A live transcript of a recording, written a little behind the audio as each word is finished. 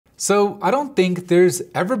So I don't think there's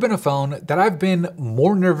ever been a phone that I've been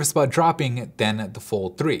more nervous about dropping than the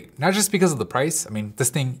Fold 3. Not just because of the price, I mean,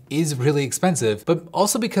 this thing is really expensive, but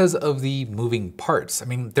also because of the moving parts. I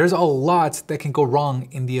mean, there's a lot that can go wrong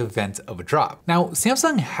in the event of a drop. Now,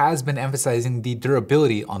 Samsung has been emphasizing the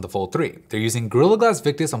durability on the Fold 3. They're using Gorilla Glass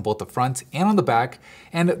Victus on both the front and on the back,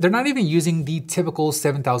 and they're not even using the typical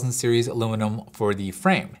 7000 series aluminum for the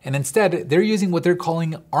frame. And instead, they're using what they're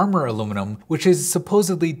calling armor aluminum, which is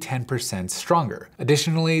supposedly 10% stronger.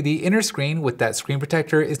 Additionally, the inner screen with that screen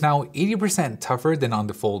protector is now 80% tougher than on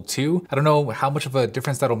the Fold 2. I don't know how much of a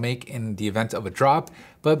difference that'll make in the event of a drop,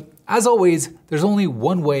 but as always, there's only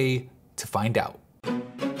one way to find out.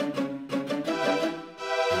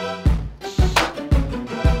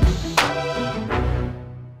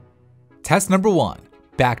 Test number 1,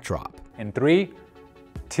 backdrop. In 3,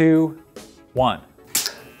 2, 1.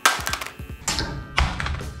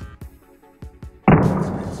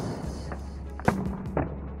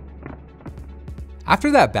 After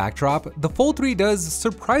that backdrop, the Fold 3 does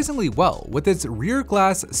surprisingly well, with its rear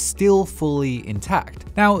glass still fully intact.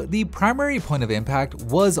 Now, the primary point of impact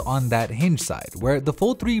was on that hinge side, where the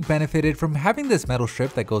Fold 3 benefited from having this metal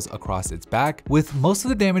strip that goes across its back, with most of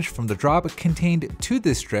the damage from the drop contained to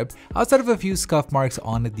this strip, outside of a few scuff marks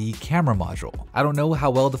on the camera module. I don't know how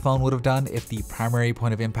well the phone would have done if the primary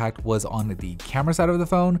point of impact was on the camera side of the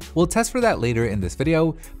phone. We'll test for that later in this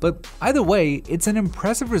video, but either way, it's an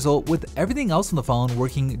impressive result with everything else on the phone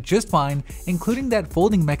working just fine, including that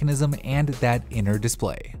folding mechanism and that inner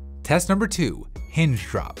display. Test number 2, hinge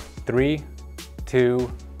drop. 3,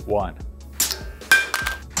 2, 1.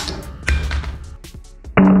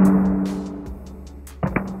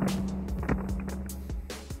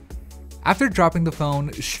 After dropping the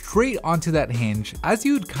phone straight onto that hinge, as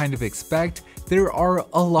you'd kind of expect, there are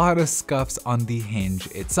a lot of scuffs on the hinge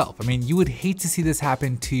itself. I mean, you would hate to see this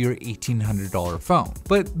happen to your $1,800 phone.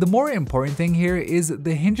 But the more important thing here is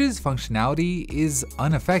the hinge's functionality is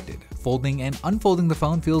unaffected. Folding and unfolding the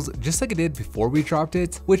phone feels just like it did before we dropped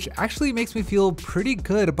it, which actually makes me feel pretty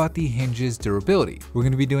good about the hinge's durability. We're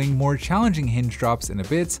going to be doing more challenging hinge drops in a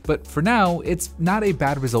bit, but for now, it's not a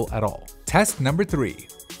bad result at all. Test number 3,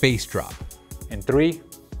 face drop. In 3,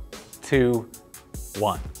 2,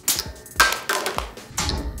 1.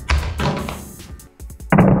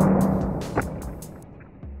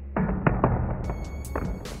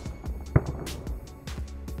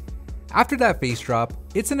 After that face drop,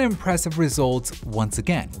 it's an impressive result once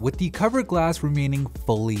again, with the cover glass remaining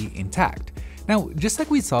fully intact. Now, just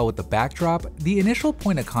like we saw with the backdrop, the initial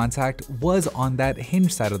point of contact was on that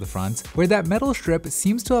hinge side of the front, where that metal strip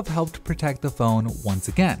seems to have helped protect the phone once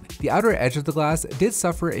again. The outer edge of the glass did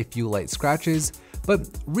suffer a few light scratches, but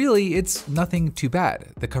really it's nothing too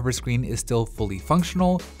bad. The cover screen is still fully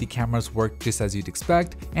functional, the cameras work just as you'd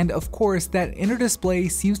expect, and of course that inner display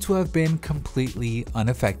seems to have been completely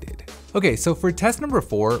unaffected. Okay, so for test number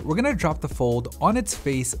 4, we're gonna drop the Fold on its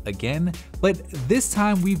face again, but this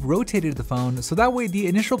time we've rotated the phone so that way the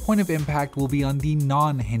initial point of impact will be on the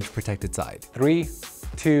non-hinge protected side. 3,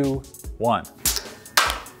 2, 1.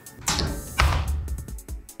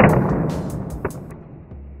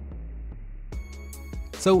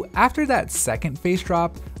 So after that second face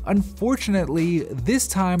drop, unfortunately, this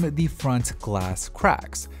time the front glass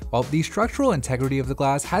cracks. While the structural integrity of the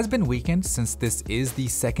glass has been weakened since this is the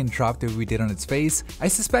second drop that we did on its face, I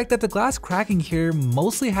suspect that the glass cracking here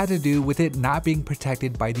mostly had to do with it not being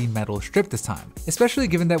protected by the metal strip this time, especially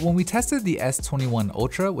given that when we tested the S21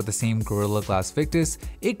 Ultra with the same Gorilla Glass Victus,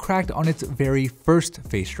 it cracked on its very first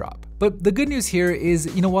face drop. But the good news here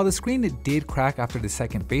is, while the screen did crack after the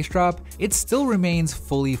second face drop, it still remains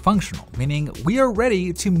fully functional, meaning we are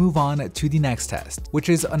ready to move on to the next test, which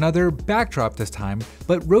is another backdrop this time,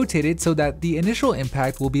 but rotated so that the initial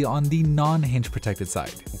impact will be on the non-hinge protected side.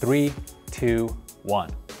 3, 2, 1.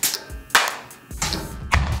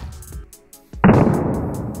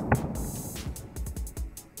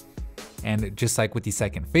 And just like with the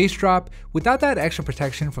second face drop, without that extra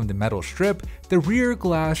protection from the metal strip, the rear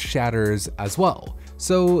glass shatters as well.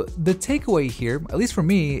 So the takeaway here, at least for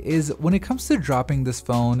me, is when it comes to dropping this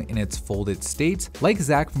phone in its folded state, like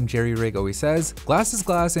Zach from Jerry Rig always says, glass is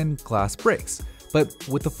glass and glass breaks. But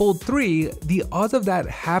with the Fold 3, the odds of that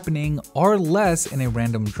happening are less in a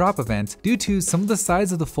random drop event due to some of the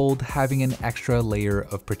sides of the Fold having an extra layer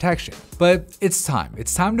of protection. But it's time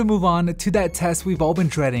to move on to that test we've all been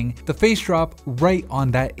dreading, the face drop right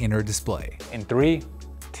on that inner display. In 3,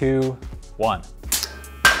 2, 1.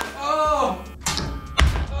 Oh!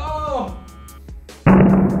 Oh!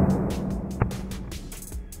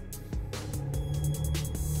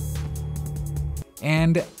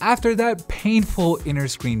 And after that painful inner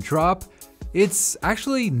screen drop, it's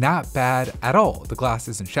actually not bad at all. The glass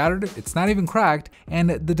isn't shattered, it's not even cracked, and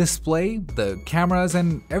the display, the cameras,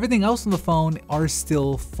 and everything else on the phone are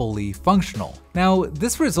still fully functional. Now,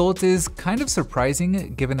 this result is kind of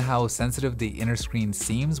surprising given how sensitive the inner screen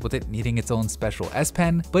seems with it needing its own special S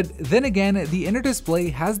Pen, but then again, the inner display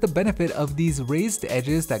has the benefit of these raised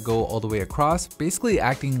edges that go all the way across, basically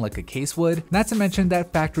acting like a case would, not to mention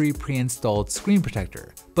that factory pre-installed screen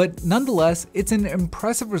protector. But nonetheless, it's an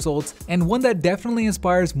impressive result and one that definitely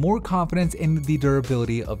inspires more confidence in the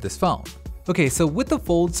durability of this phone. Okay, so with the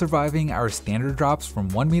Fold surviving our standard drops from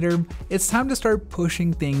 1 meter, it's time to start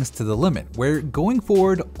pushing things to the limit, where going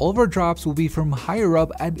forward, all of our drops will be from higher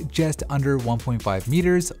up at just under 1.5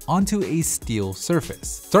 meters onto a steel surface.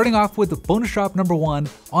 Starting off with the bonus drop number 1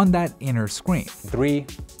 on that inner screen. 3,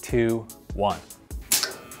 2, 1.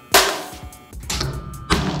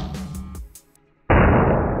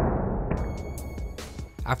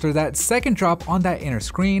 After that second drop on that inner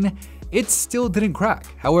screen, it still didn't crack.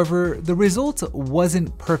 However, the result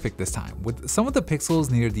wasn't perfect this time, with some of the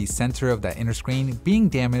pixels near the center of that inner screen being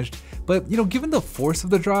damaged, but given the force of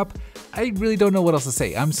the drop, I really don't know what else to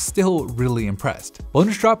say. I'm still really impressed.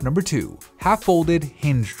 Bonus drop number 2, half folded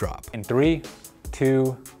hinge drop. In 3,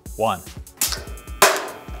 2, 1.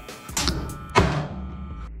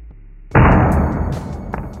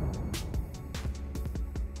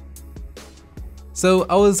 So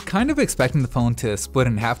I was kind of expecting the phone to split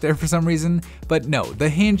in half there for some reason, but no, the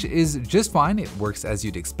hinge is just fine. It works as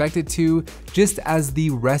you'd expect it to, just as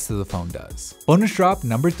the rest of the phone does. Bonus drop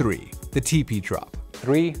number 3, the TP drop.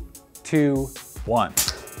 3, 2, 1.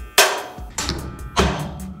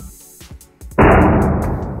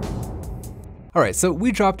 Alright, so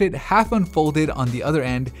we dropped it half unfolded on the other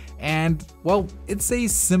end, and well, it's a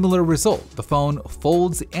similar result. The phone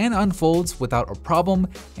folds and unfolds without a problem,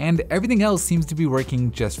 and everything else seems to be working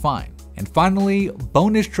just fine. And finally,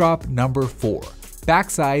 bonus drop number 4,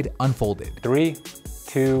 backside unfolded. 3,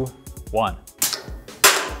 2, 1.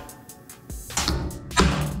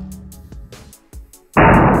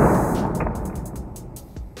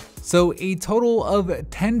 So a total of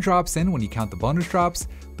 10 drops in when you count the bonus drops.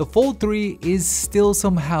 The Fold 3 is still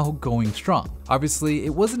somehow going strong. Obviously, it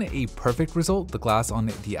wasn't a perfect result. The glass on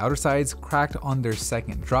the outer sides cracked on their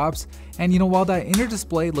second drops, and while that inner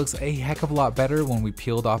display looks a heck of a lot better when we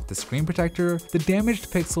peeled off the screen protector, the damaged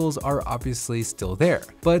pixels are obviously still there.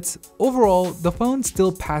 But overall, the phone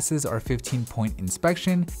still passes our 15-point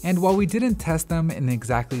inspection, and while we didn't test them in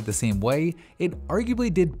exactly the same way, it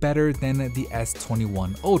arguably did better than the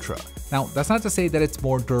S21 Ultra. Now, that's not to say that it's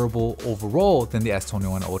more durable overall than the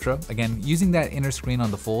S21 Ultra. Again, using that inner screen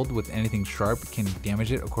on the Fold with anything sharp can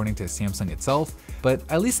damage it according to Samsung itself, but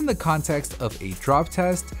at least in the context of a drop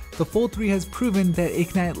test, the Fold 3 has proven that it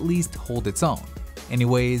can at least hold its own.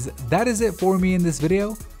 Anyways, that is it for me in this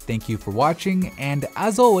video. Thank you for watching, and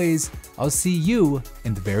as always, I'll see you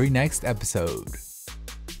in the very next episode.